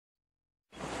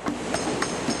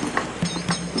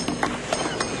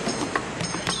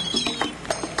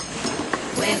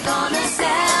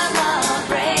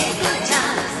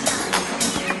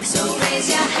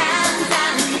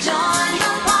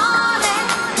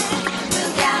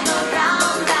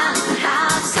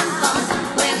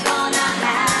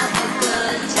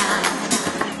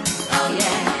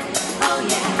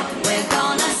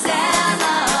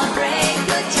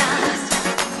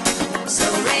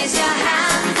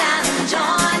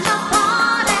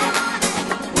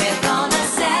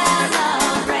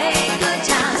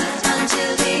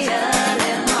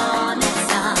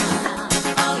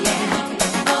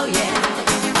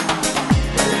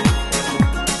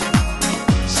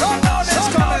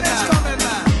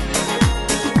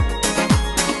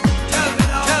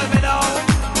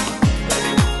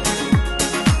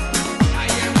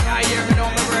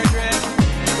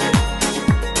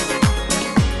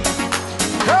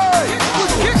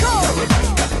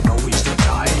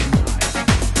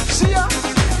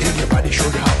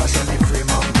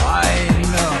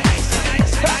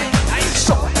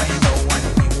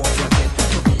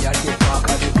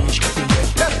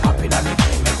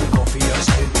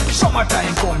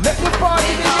summertime come, let the party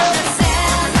We're begin. gonna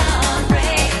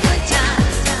celebrate good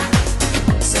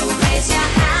times. So raise your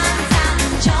hands and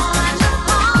join the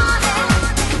party.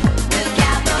 We'll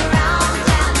gather round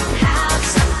and have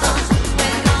some fun.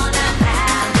 We're gonna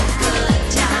have a good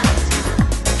time.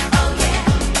 Oh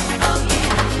yeah, oh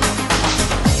yeah.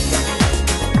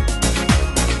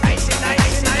 Nice,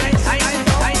 nice, nice, nice,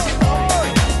 nice, boy.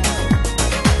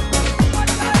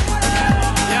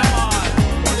 Yeah, man.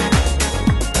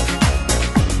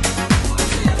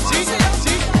 See,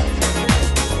 see.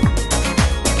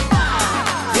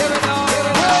 Here we go.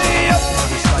 Way up.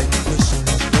 It's like the sun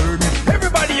is burning.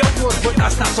 Everybody up good, but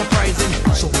that's not surprising.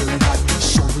 So we're in hot,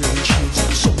 so we're in shades,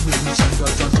 so we're in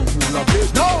sandals and so we'll have this.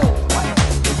 No! One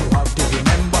thing you have to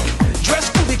remember. Dress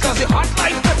cool because you're hot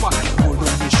like pepper. Hold on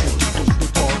the street, it does the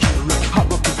talk here.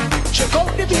 Have a picnic, check out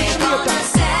the beach We're later. gonna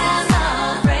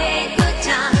celebrate good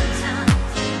times.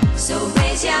 So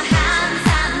raise your hands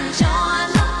and join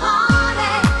the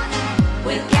party.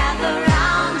 We'll gather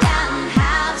round and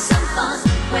have some fun.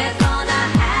 We're gonna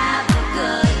have a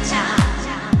good time.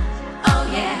 Oh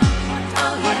yeah,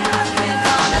 oh yeah. We're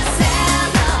gonna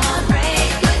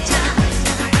celebrate good times.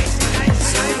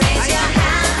 So raise your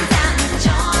hands and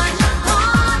join the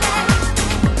party.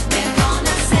 We're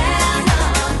gonna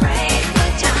celebrate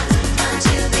good times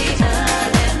until the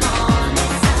early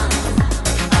morning sun.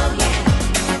 Oh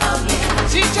yeah, oh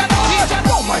yeah. See,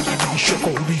 oh my God, shake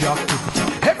all the activity.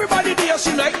 Everybody there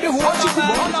seem like the whole city.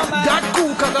 That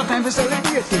cool cause the time for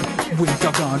celebrating.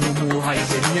 Winter gone, no more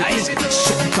ice and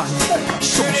sunshine,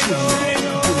 so sweet.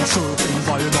 Good surfing,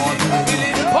 volleyball,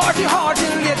 party hard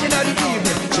till late in the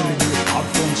evening. Celebrate, have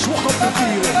fun, smoke up the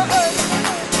feeling.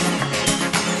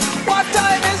 What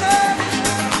time is it?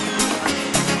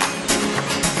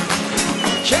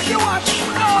 Check your watch.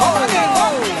 Come again, go.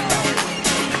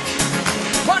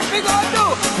 What we gonna do?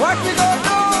 What we gonna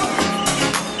do?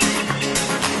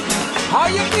 How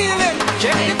you feeling?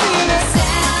 Check the feeling.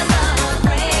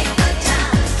 Celebrate good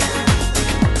times.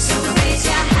 So raise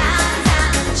your hands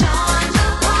and join the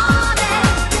party.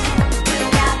 We'll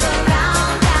gather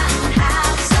round and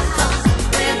have some fun.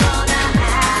 We're gonna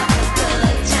have a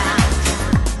good time.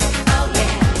 Oh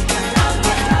yeah, oh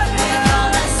yeah. We're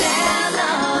gonna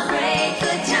celebrate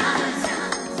good times.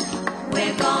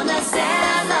 We're gonna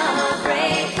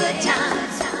celebrate good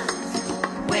times.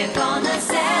 We're gonna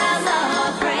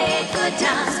celebrate good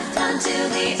times until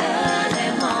the early